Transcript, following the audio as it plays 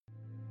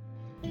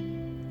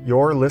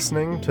You're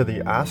listening to the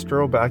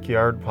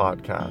Astrobackyard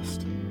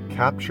podcast,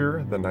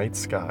 Capture the Night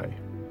Sky.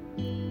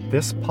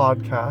 This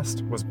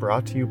podcast was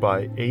brought to you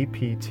by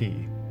APT,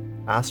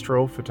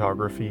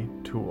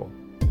 Astrophotography Tool.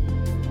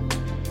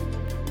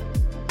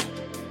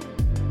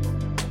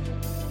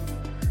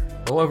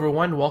 Hello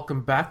everyone,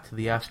 welcome back to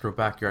the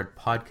Astrobackyard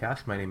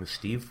podcast. My name is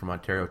Steve from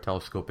Ontario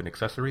Telescope and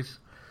Accessories.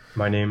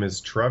 My name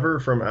is Trevor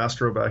from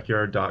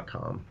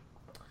astrobackyard.com.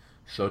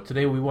 So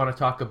today we want to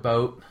talk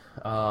about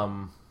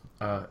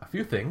a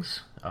few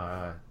things.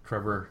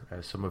 Trevor,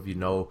 as some of you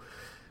know,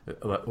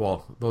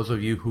 well, those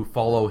of you who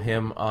follow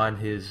him on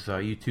his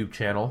YouTube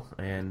channel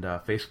and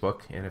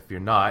Facebook, and if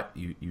you're not,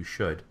 you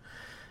should.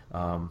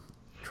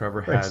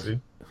 Trevor has...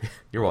 Thanks,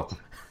 You're welcome.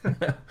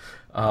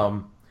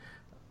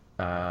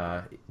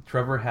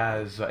 Trevor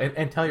has...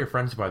 and tell your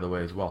friends, by the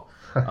way, as well.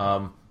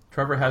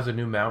 Trevor has a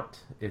new mount.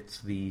 It's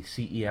the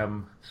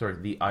iOptron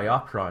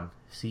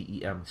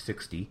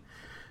CEM60.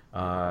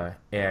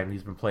 And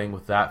he's been playing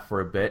with that for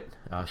a bit,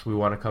 so we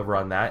want to cover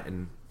on that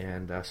and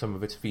some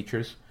of its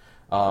features.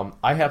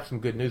 I have some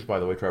good news, by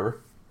the way,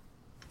 Trevor.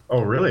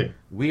 Oh, really?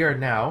 We are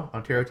now,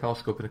 Ontario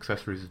Telescope and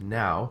Accessories is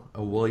now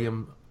a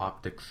William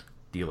Optics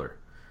dealer.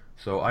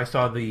 So I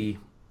saw the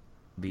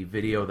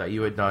video that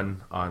you had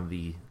done on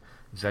the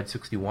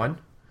Z61. It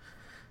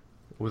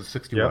was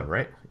 61,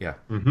 right? Yeah.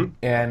 Mm-hmm.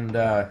 And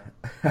I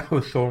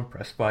was so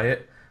impressed by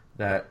it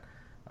that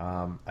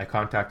I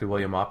contacted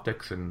William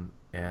Optics and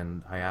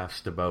I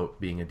asked about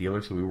being a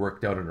dealer, so we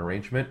worked out an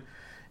arrangement,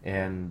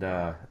 and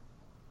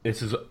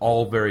this is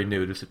all very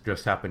new. This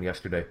just happened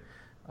yesterday,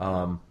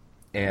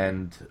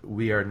 and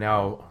we are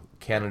now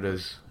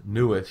Canada's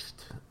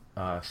newest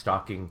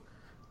stocking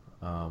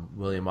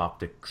William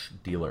Optics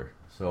dealer.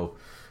 So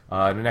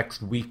in the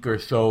next week or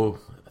so,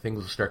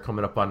 things will start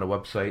coming up on the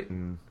website,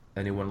 and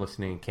anyone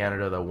listening in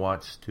Canada that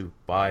wants to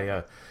buy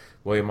a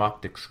William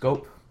Optics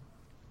scope,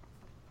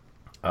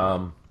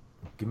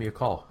 give me a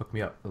call, look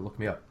me up.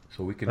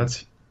 So we can.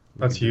 That's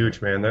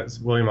huge, man.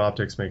 William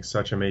Optics makes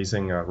such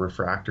amazing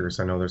refractors.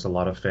 I know there's a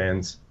lot of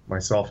fans,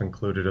 myself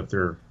included, of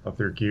their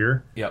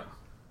gear. Yep.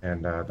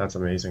 And that's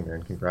amazing,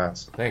 man.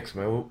 Congrats. Thanks,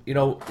 man. You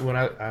know, when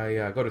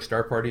I go to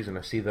star parties and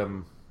I see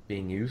them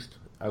being used,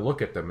 I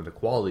look at them and the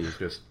quality is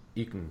just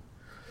you can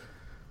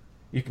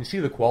see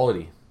the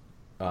quality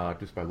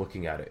just by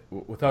looking at it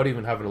without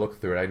even having to look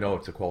through it. I know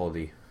it's a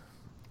quality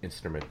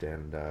instrument,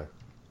 and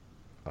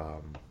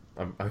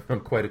I'm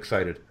quite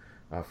excited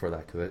for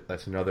that, because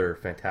that's another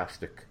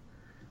fantastic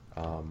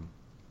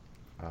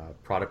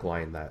product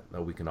line that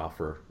we can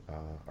offer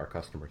our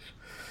customers.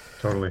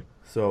 Totally.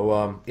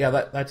 So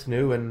that's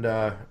new. And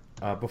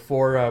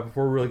before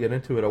we really get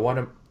into it, I want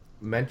to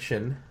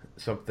mention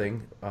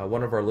something.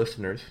 One of our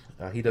listeners,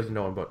 he doesn't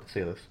know I'm about to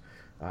say this.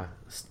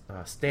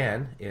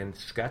 Stan in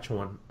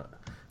Saskatchewan,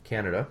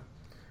 Canada,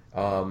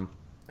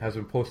 has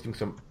been posting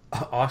some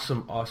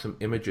awesome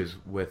images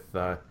with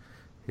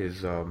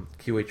his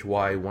QHY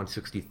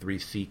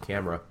 163C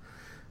camera,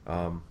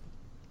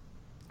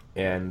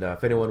 and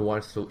if anyone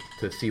wants to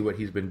see what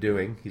he's been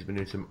doing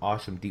some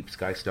awesome deep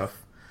sky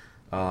stuff.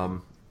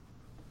 You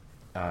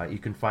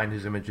can find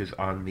his images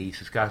on the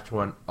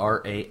Saskatchewan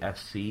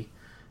RASC,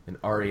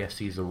 and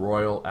RASC is the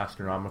Royal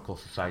Astronomical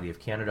Society of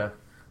Canada.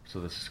 So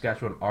the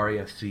Saskatchewan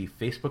RASC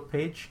Facebook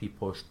page, he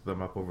posts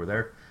them up over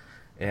there,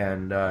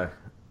 and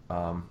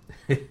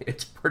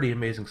it's pretty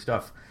amazing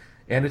stuff.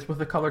 And it's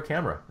with a color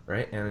camera,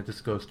 right? And it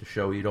just goes to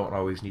show you don't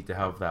always need to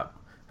have a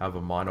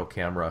mono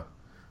camera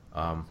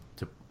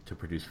to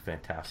produce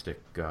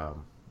fantastic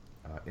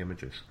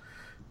images.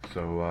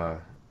 So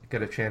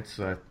get a chance,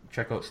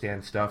 check out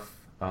Stan's stuff.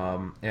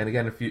 And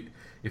again,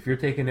 if you're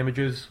taking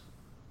images,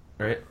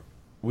 right,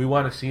 we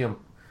want to see them.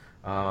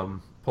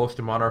 Post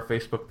them on our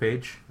Facebook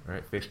page,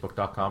 right?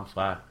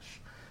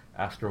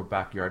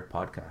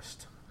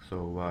 Facebook.com/AstroBackyardPodcast.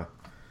 So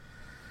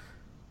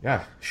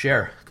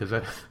share, because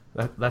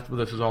that's what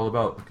this is all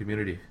about, the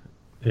community.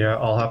 Yeah,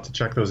 I'll have to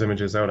check those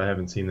images out. I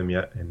haven't seen them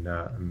yet, and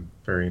I'm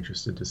very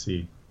interested to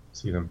see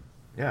them.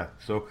 Yeah,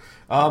 so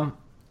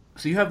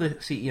you have the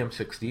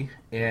CEM60,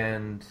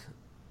 and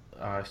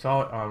I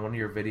saw it on one of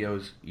your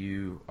videos.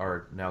 You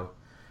are now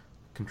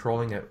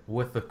controlling it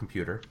with the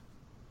computer.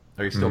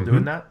 Are you still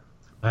doing that?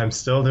 I'm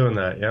still doing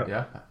that, yeah.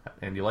 Yeah,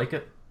 and you like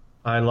it?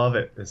 I love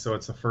it. So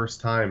it's the first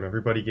time.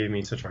 Everybody gave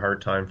me such a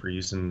hard time for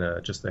using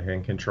just the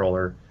hand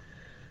controller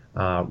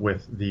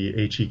with the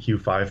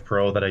HEQ5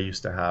 Pro that I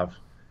used to have.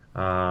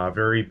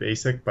 Very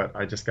basic, but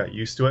I just got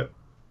used to it.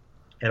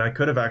 And I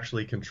could have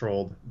actually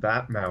controlled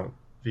that mount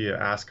via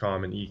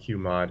ASCOM and EQ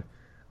mod.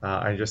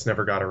 I just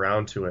never got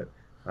around to it.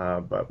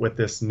 But with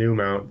this new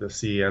mount, the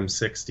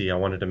CEM60, I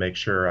wanted to make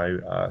sure I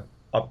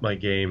upped my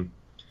game.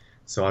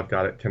 So I've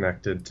got it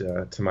connected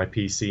to my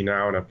PC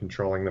now, and I'm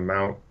controlling the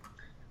mount,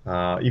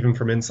 even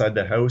from inside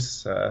the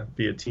house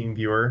via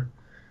TeamViewer.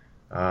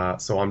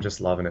 So I'm just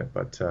loving it.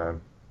 But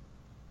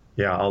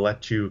yeah, I'll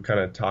let you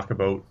kind of talk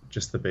about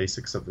just the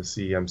basics of the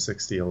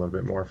CEM60 a little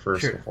bit more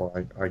first. Sure.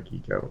 Before I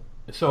geek out.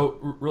 So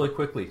really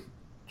quickly,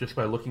 just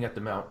by looking at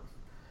the mount,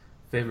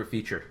 favorite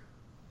feature?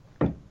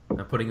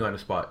 I'm putting you on the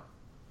spot.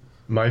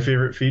 My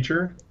favorite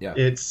feature, Yeah.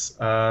 it's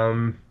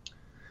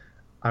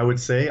I would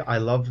say I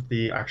love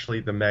the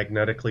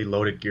magnetically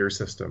loaded gear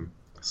system.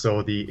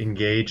 So the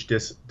engage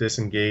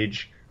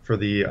disengage for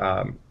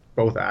the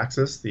both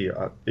axis, the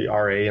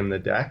RA and the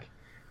deck.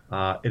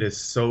 It is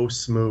so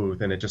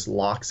smooth and it just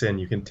locks in.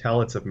 You can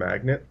tell it's a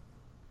magnet.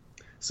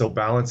 So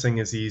balancing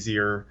is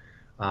easier.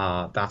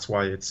 That's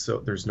why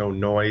there's no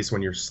noise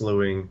when you're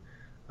slewing.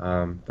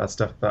 I think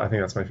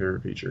that's my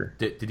favorite feature.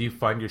 Did you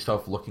find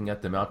yourself looking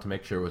at the mount to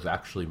make sure it was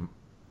actually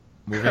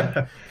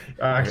moving?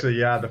 Actually,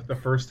 yeah, the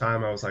first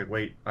time I was like,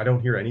 wait, I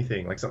don't hear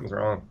anything. Like something's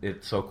wrong.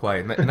 It's so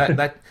quiet, and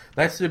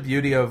that's the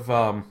beauty of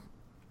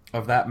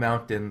that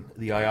mount and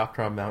the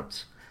iOptron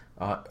mounts,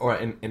 or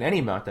in any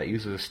mount that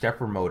uses a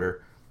stepper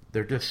motor.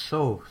 They're just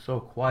so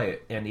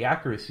quiet, and the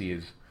accuracy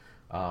is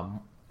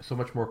so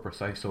much more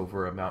precise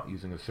over a mount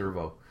using a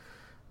servo.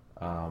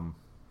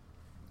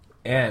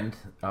 And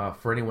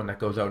for anyone that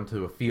goes out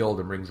into a field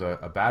and brings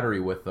a battery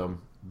with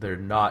them, they're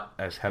not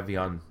as heavy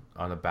on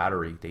a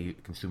battery. They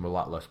consume a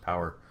lot less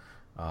power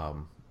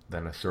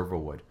than a servo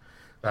would.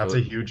 That's So,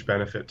 a huge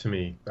benefit to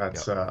me.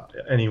 That's yeah,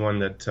 anyone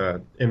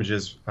that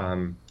images,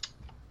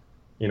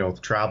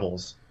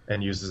 travels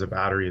and uses a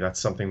battery. That's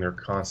something they're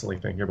constantly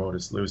thinking about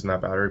is losing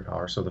that battery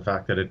power. So the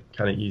fact that it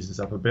kind of eases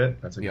up a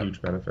bit, that's a yeah,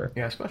 huge benefit.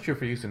 yeah. Especially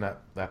if you're using that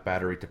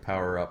battery to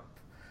power up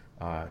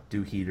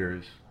dew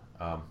heaters,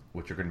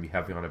 which are going to be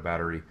heavy on a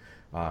battery,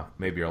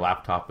 maybe your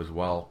laptop as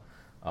well.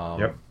 Um,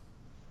 Yep.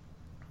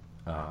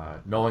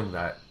 Knowing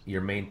that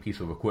your main piece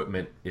of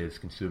equipment is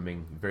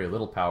consuming very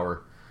little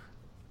power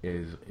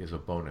is a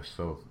bonus.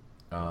 So,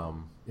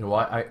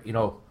 I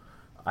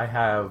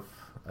have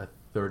a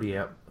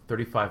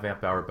 35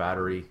 amp hour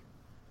battery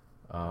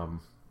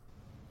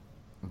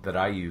that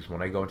I use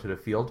when I go into the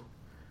field.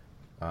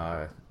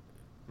 A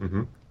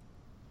Hmm.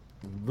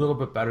 little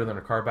bit better than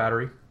a car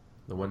battery,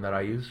 the one that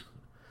I use,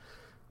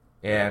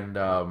 and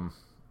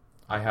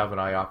I have an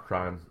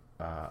iOptron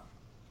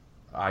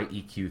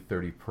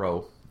IEQ30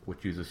 Pro,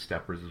 which uses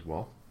steppers as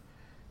well,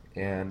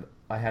 and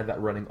I had that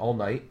running all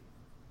night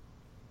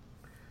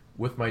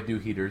with my dew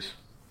heaters,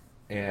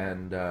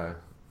 and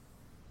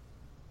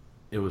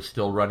it was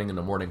still running in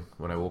the morning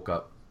when I woke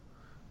up.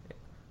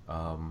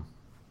 Um,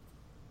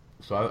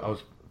 so I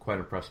was quite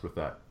impressed with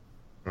that.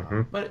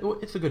 Hmm. But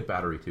it's a good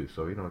battery too,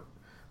 so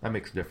that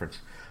makes a difference.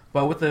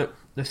 But with the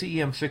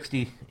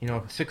CEM60,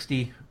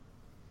 60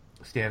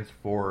 stands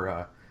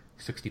for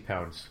 60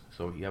 pounds,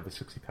 so you have a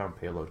 60-pound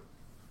payload.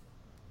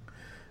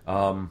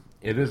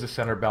 It is a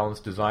center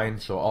balanced design,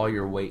 so all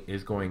your weight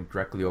is going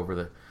directly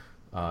over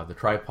the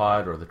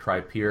tripod or the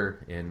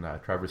tri-pier in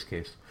Trevor's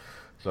case.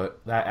 So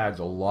that adds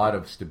a lot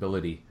of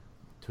stability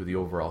to the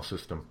overall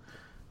system.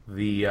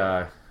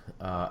 The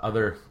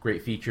other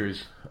great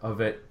features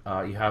of it,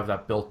 you have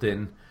that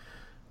built-in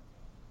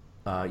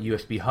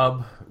USB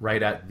hub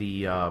right at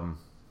the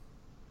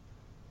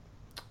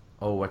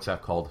what's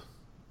that called?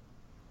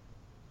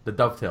 The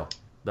dovetail.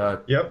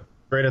 The Yep.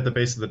 Right at the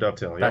base of the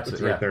dovetail. Yep. That's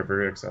It's it, right yeah. there,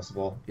 very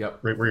accessible. Yep.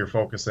 Right where you're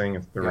focusing,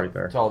 they're Yep, right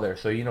there. it's all there.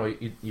 So you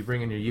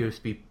bring in your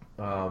USB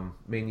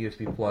main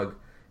USB plug.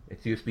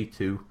 It's USB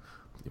 2.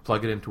 You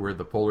plug it into where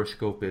the polar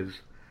scope is.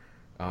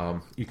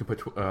 You can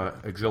put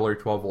auxiliary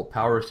 12-volt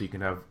power, so you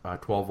can have a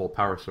 12-volt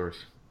power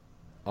source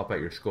up at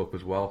your scope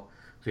as well.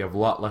 So you have a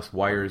lot less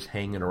wires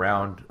hanging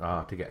around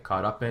to get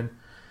caught up in.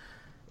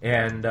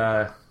 And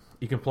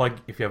you can plug,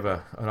 if you have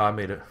an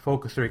automated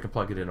focuser, you can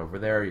plug it in over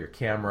there, your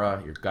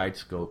camera, your guide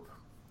scope.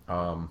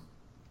 You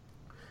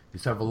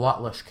just have a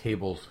lot less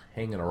cables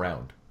hanging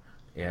around.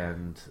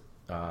 And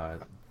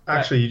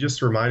Actually, you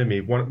just reminded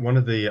me, one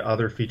of the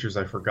other features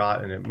I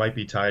forgot, and it might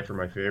be tied for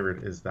my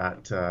favorite, is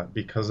that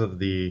because of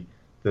the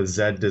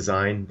Z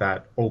design,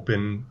 that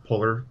open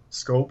puller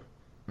scope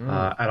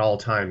at all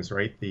times,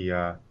 right?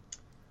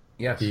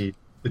 yes.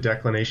 The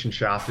declination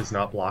shaft is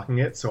not blocking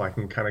it, so I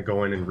can kind of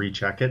go in and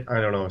recheck it. I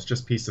don't know, it's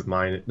just peace of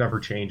mind. It never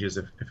changes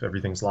if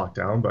everything's locked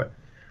down, but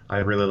I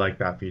really like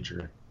that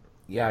feature.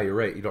 Yeah, you're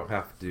right. You don't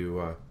have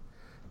to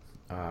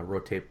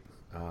rotate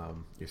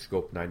your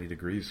scope 90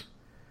 degrees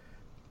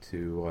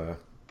to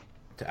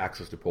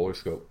access the polar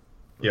scope.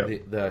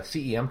 Yep. The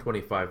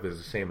CEM25 is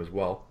the same as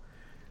well.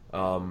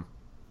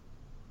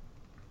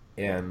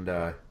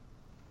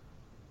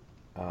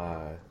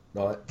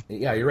 No,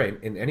 yeah, you're right.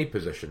 In any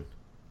position,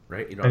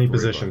 right? You don't Any have to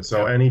worry position. about it.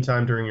 So Yeah.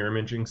 anytime during your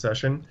imaging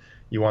session,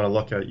 you want to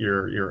look at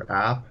your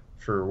app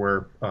for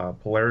where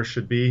Polaris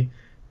should be.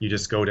 You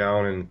just go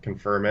down and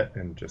confirm it,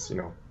 and just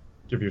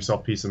give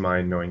yourself peace of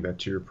mind knowing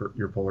that your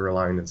polar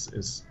line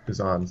is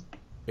on.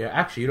 Yeah,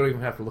 actually, you don't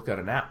even have to look at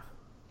an app.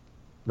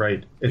 Right.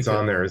 It's Because-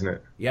 on there, isn't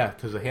it? Yeah,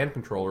 because the hand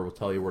controller will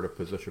tell you where to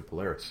position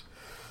Polaris,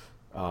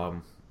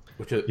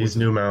 which These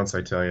new mounts,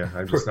 I tell you,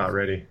 I'm just not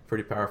ready.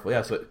 pretty powerful.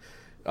 Yeah, so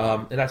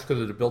and that's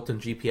because of the built-in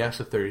GPS,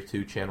 a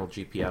 32-channel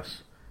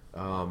GPS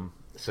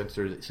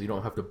sensor, so you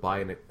don't have to buy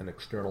an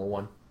external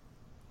one.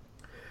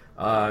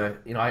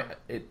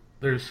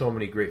 There's so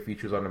many great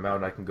features on the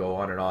mount. I can go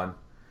on and on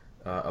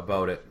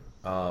about it,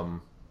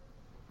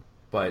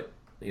 but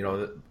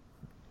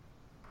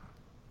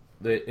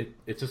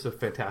it's just a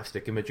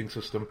fantastic imaging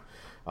system.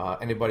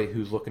 Anybody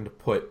who's looking to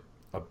put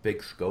a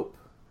big scope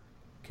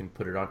can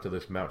put it onto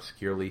this mount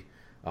securely.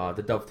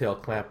 The dovetail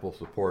clamp will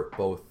support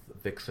both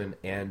Vixen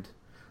and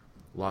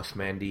Lost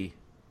Mandy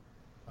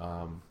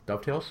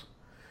dovetails.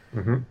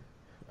 Mm-hmm.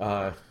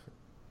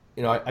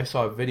 I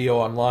saw a video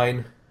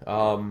online.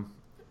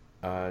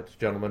 This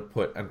gentleman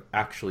put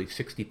actually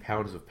 60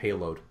 pounds of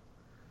payload,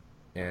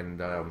 and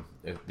the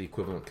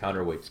equivalent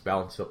counterweights,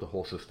 balanced up the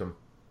whole system.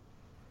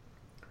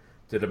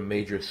 Did a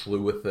major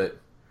slew with it.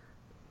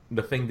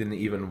 The thing didn't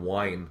even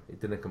whine.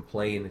 It didn't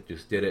complain. It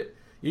just did it.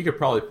 You could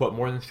probably put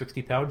more than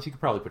 60 pounds. You could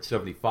probably put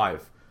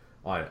 75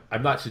 on it.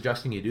 I'm not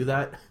suggesting you do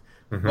that,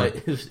 Mm-hmm.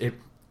 but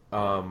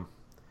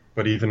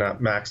But even at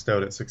maxed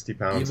out at 60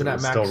 pounds, even it at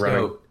was still maxed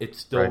running out, it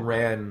still right.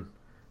 ran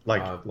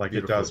like it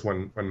beautifully. does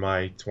when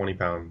my 20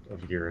 pound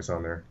of gear is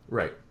on there.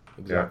 Right,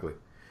 exactly.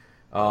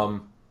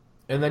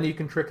 And then you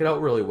can trick it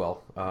out really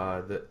well.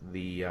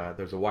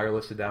 There's a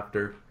wireless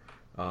adapter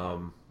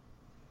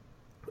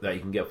that you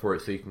can get for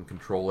it, so you can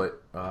control it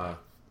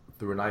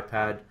through an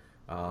iPad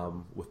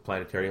with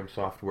Planetarium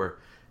software,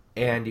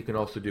 and you can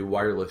also do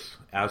wireless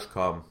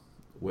ASCOM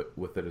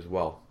with it as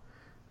well.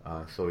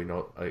 So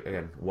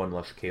again, one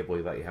less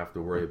cable that you have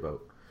to worry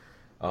about.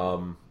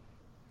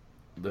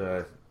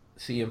 The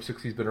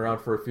CEM60 has been around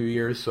for a few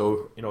years,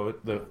 so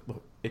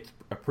it's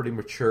a pretty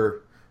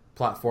mature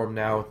platform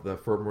now. The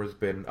firmware has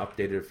been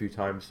updated a few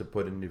times to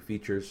put in new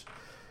features.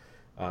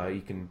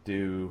 You can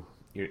do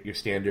your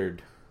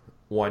standard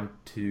 1,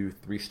 2,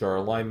 3-star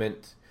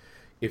alignment.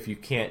 If you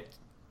can't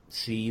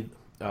see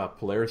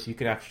Polaris, you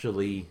can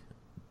actually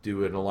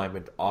do an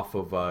alignment off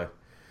of a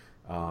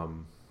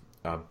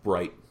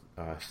bright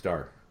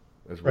star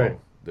as well.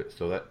 Right.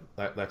 So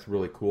that's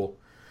really cool.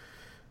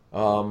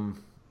 And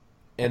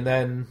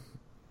then,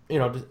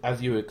 just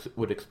as you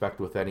would expect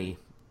with any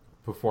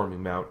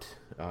performing mount,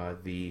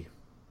 the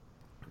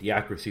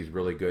accuracy is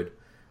really good.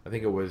 I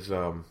think it was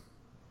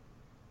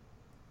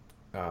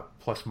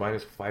plus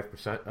minus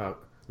 5%.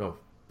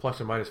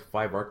 Plus or minus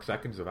 5 arc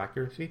seconds of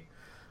accuracy.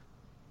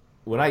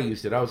 When I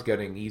used it, I was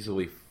getting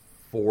easily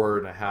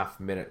 4.5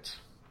 minutes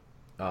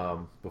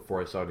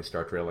before I saw any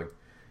star trailing,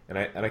 and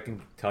I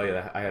can tell you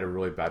that I had a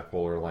really bad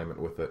polar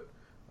alignment with it.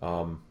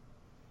 So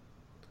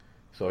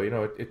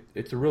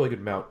it's a really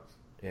good mount,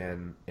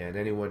 and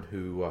anyone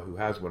who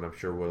has one, I'm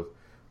sure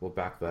will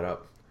back that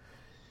up.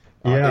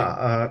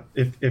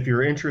 If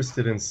you're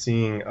interested in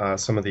seeing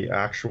some of the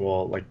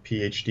actual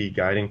PhD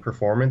guiding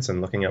performance and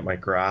looking at my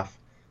graph,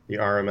 the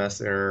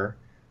RMS error,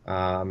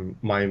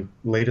 my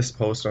latest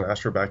post on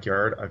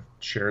Astrobackyard, I've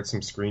shared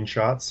some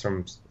screenshots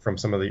from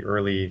some of the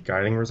early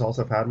guiding results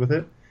I've had with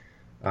it,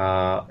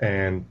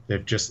 and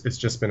it's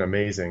just been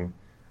amazing.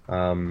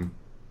 So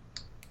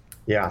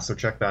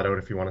check that out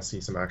if you want to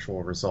see some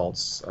actual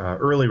results,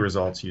 early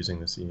results using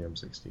the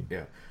CEM60.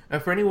 Yeah,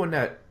 and for anyone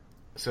that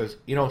says,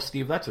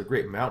 Steve, that's a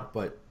great mount,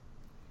 but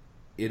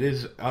it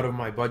is out of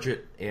my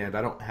budget, and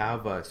I don't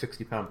have a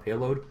 60-pound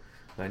payload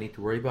that I need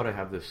to worry about. I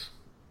have this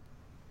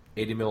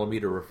 80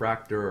 millimeter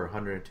refractor or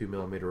 102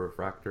 millimeter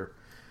refractor,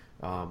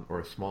 or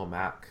a small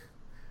Mac.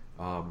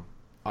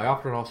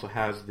 iOptron also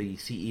has the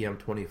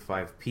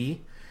CEM25P,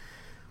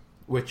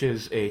 which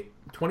is a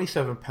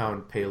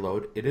 27-pound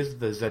payload. It is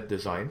the Z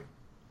design,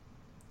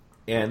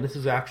 and this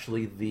is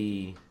actually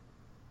the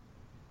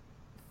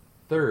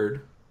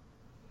third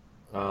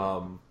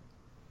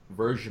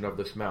version of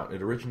this mount.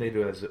 It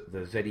originated as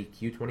the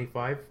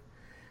ZEQ25,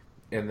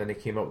 and then it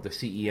came out with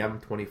the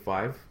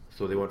CEM25.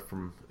 So they went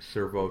from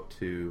servo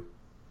to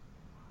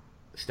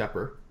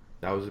stepper.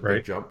 That was a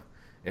big jump.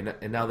 And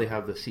now they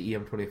have the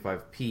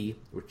CEM25P,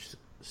 which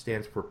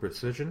stands for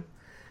precision.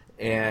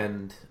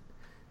 And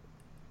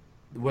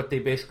what they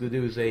basically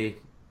do is they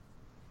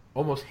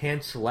almost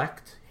hand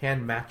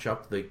match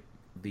up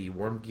the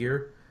worm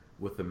gear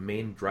with the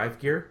main drive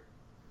gear.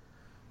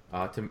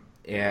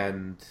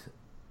 In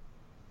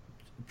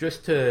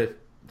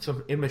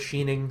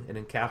machining and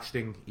in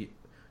casting,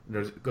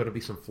 there's going to be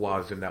some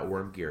flaws in that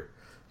worm gear.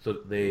 So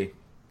they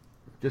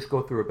just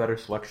go through a better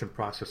selection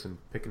process and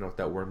picking out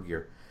that worm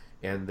gear,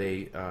 and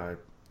the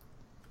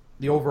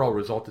overall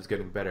result is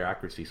getting better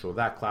accuracy. So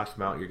that class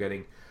mount, you're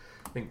getting,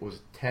 I think it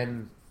was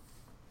 10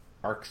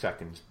 arc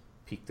seconds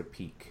peak to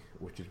peak,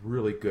 which is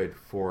really good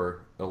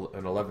for an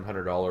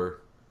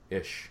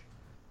 $1,100-ish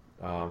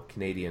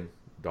Canadian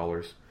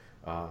dollars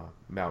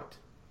mount.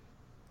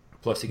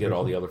 Plus, you get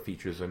all the other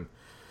features in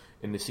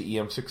the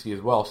CEM60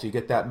 as well. So you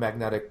get that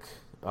magnetic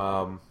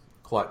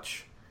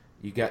clutch.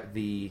 You get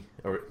the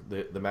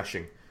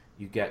meshing.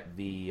 You get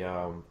the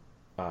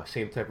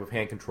same type of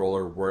hand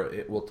controller where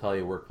it will tell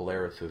you where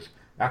Polaris is.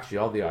 Actually,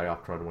 all the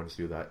iOptron ones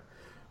do that.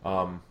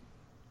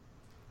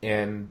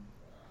 And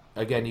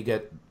again, you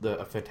get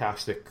a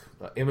fantastic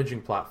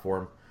imaging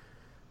platform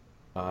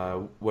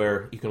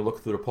where you can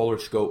look through the polar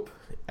scope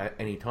at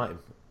any time,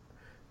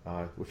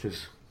 which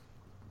is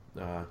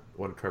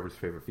one of Trevor's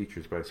favorite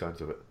features by the sounds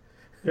of it.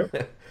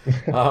 Yep.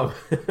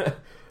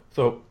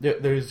 So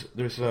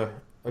there's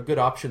a good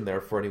option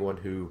there for anyone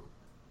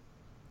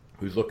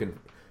who's looking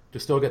to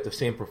still get the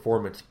same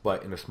performance,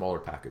 but in a smaller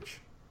package.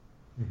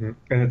 And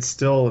it's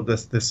still the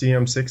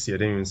CM60. I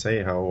didn't even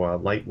say how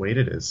lightweight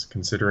it is,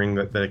 considering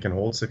that it can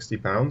hold 60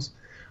 pounds.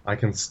 I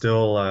can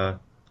still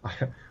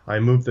I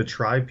moved the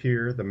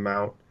tri-pier, the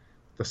mount,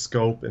 the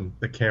scope, and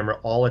the camera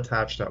all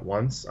attached at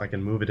once. I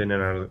can move it in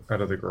and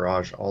out of the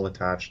garage, all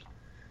attached.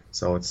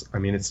 So it's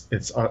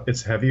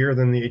heavier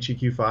than the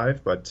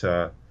HEQ5, but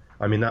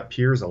I mean that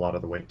piers a lot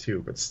of the weight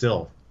too. But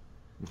still,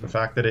 the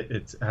fact that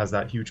it has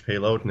that huge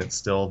payload and it's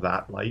still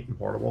that light and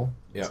portable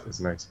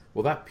is nice.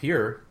 Well, that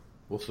pier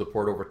will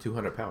support over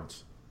 200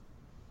 pounds.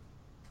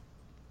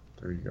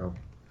 There you go.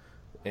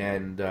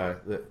 And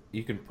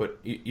you can put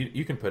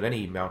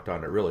any mount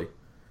on it really.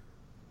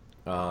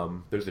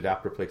 There's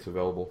adapter plates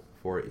available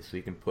for it, so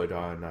you can put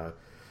on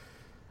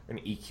an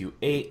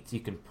EQ8. You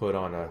can put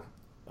on a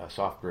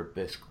software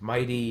bisque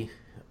Mighty.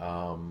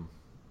 There's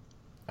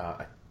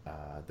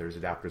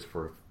adapters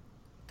for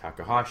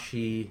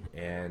Takahashi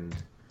and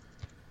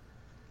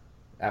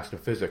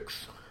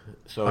Astrophysics.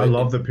 So I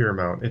love the pier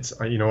mount. It's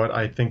you know what,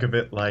 I think of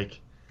it like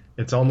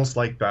it's almost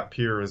like that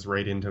pier is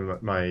right into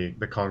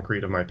the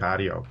concrete of my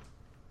patio.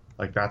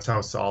 Like that's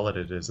how solid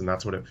it is, and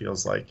that's what it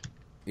feels like.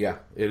 Yeah,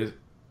 it is.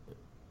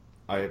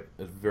 It's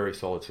a very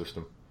solid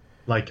system.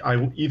 Like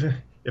even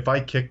if I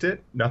kicked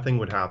it, nothing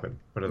would happen.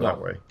 Put it that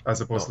way,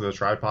 as opposed to the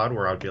tripod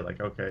where I'd be like,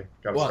 okay,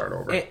 gotta start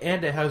over.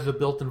 And it has the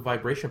built-in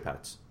vibration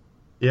pads.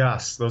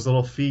 Yes, those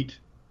little feet.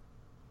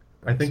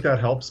 I think that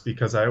helps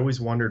because I always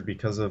wondered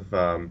because of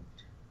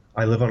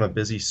I live on a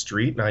busy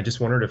street, and I just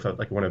wondered if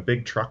like when a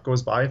big truck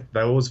goes by,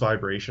 those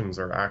vibrations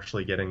are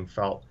actually getting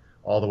felt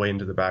all the way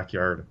into the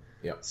backyard.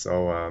 Yeah.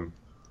 So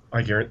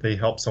I guarantee they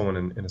help someone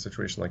in a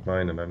situation like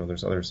mine, and I know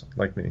there's others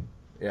like me.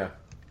 Yeah.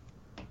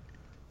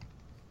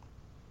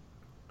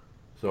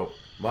 So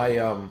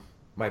my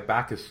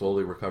back is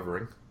slowly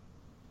recovering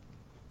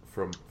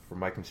from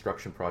my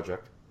construction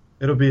project.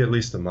 It'll be at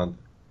least a month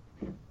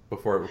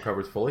before it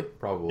recovers fully,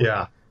 probably.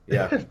 Yeah.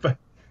 Yeah.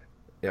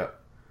 Yeah.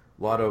 A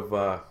lot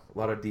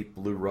of deep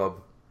blue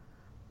rub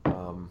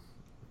to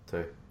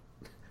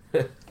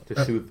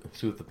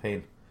soothe the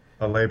pain.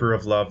 A labor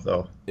of love,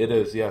 though. It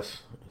is,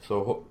 yes.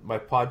 So my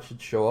pod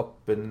should show up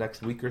in the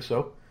next week or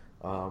so.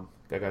 I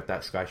got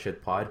that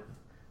Skyshed pod.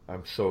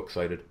 I'm so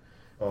excited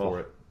for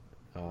it.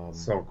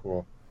 So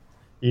cool.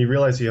 You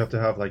realize you have to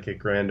have like a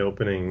grand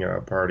opening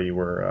party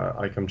where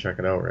I come check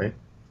it out, right?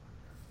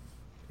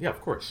 Yeah, of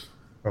course.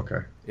 Okay.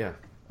 Yeah.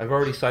 I've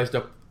already sized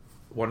up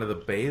one of the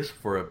bays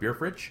for a beer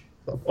fridge.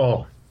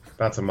 Oh,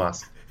 that's a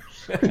must.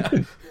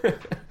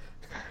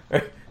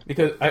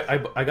 Because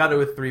I got it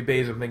with 3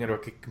 bays. I'm thinking,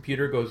 okay,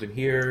 computer goes in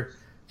here,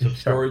 some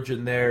storage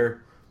in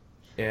there,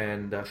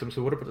 and someone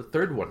said, what about the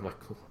third one? I'm like,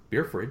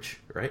 beer fridge,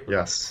 right?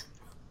 Yes.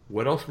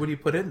 What else would you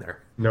put in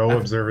there? No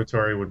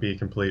observatory would be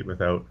complete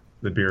without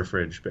the beer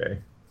fridge bay.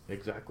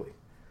 Exactly.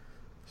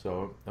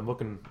 So I'm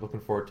looking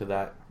forward to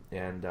that,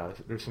 and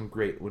there's some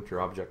great winter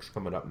objects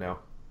coming up now.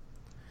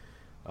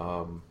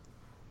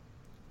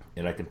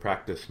 And I can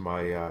practice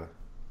my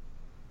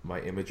my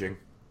imaging.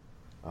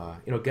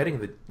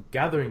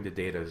 Gathering the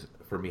data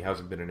for me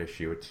hasn't been an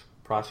issue. It's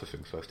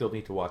processing, so I still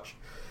need to watch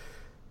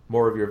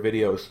more of your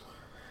videos.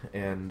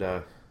 And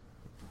yeah,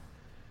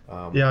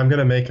 I'm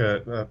gonna make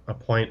a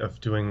point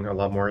of doing a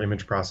lot more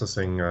image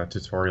processing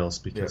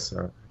tutorials because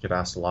I get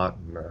asked a lot,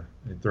 and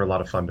they're a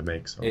lot of fun to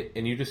make. So.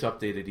 And you just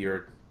updated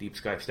your Deep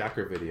Sky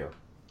Stacker video.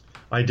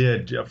 I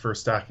did for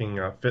stacking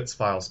FITS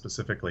files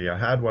specifically. I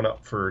had one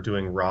up for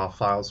doing raw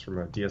files from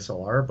a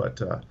DSLR,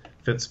 but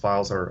FITS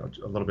files are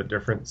a little bit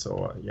different.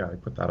 So yeah, I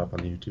put that up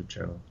on the YouTube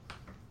channel.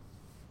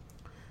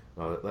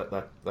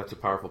 That's a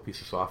powerful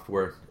piece of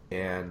software,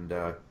 and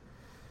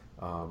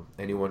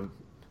anyone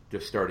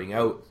just starting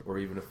out, or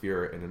even if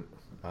you're an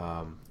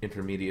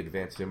intermediate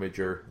advanced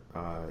imager,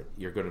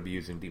 you're going to be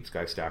using Deep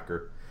Sky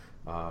Stacker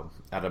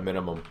at a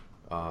minimum.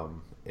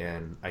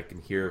 And I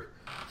can hear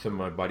some of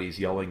my buddies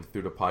yelling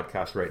through the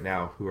podcast right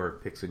now who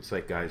are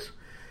PixInsight guys.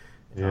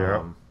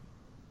 Yeah.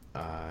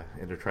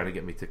 And they're trying to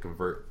get me to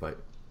convert, but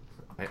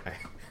I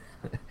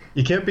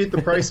you can't beat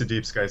the price of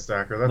Deep Sky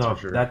Stacker, that's for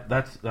sure.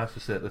 That's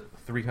just it.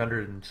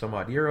 300 and some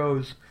odd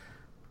euros,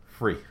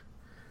 free.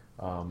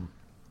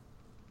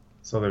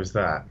 So there's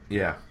that.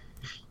 Yeah.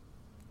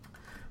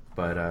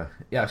 But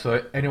yeah,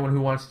 so anyone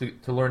who wants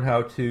to learn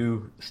how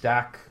to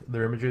stack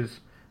their images,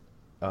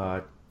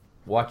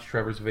 watch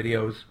Trevor's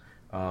videos.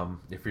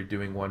 If you're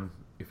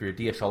a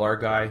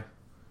DSLR guy,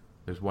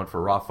 there's one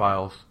for raw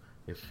files.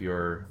 If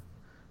you're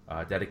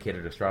a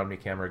dedicated astronomy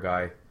camera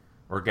guy,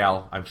 or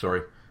gal, I'm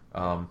sorry,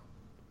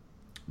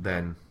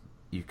 then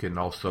you can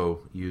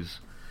also use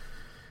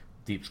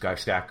Deep Sky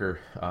Stacker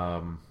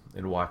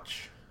and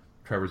watch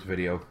Trevor's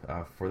video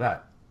for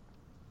that.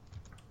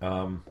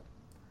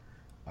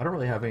 I don't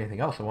really have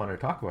anything else I wanted to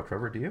talk about,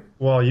 Trevor. Do you?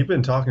 Well, you've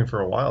been talking for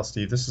a while,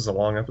 Steve. This is a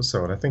long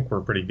episode. I think we're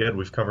pretty good.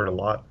 We've covered a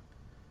lot.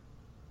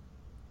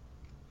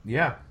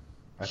 Yeah,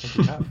 I think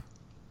we have.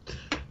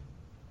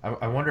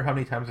 I wonder how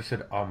many times I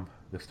said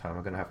this time.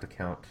 I'm going to have to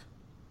count.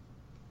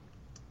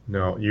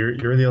 No,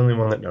 you're the only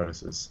one that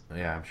notices.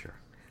 Yeah, I'm sure.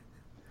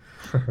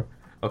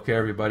 Okay,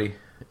 everybody.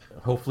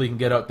 Hopefully you can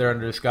get out there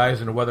under the skies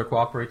and the weather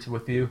cooperates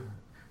with you.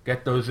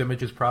 Get those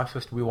images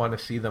processed. We want to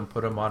see them.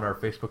 Put them on our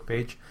Facebook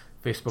page,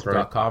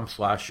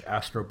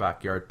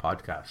 facebook.com/Astrobackyard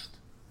podcast.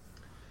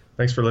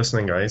 Thanks for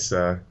listening, guys.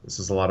 This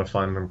is a lot of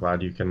fun. I'm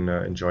glad you can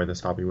enjoy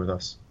this hobby with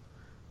us.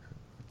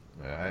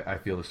 I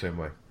feel the same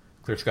way.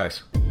 Clear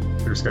skies.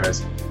 Clear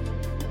skies.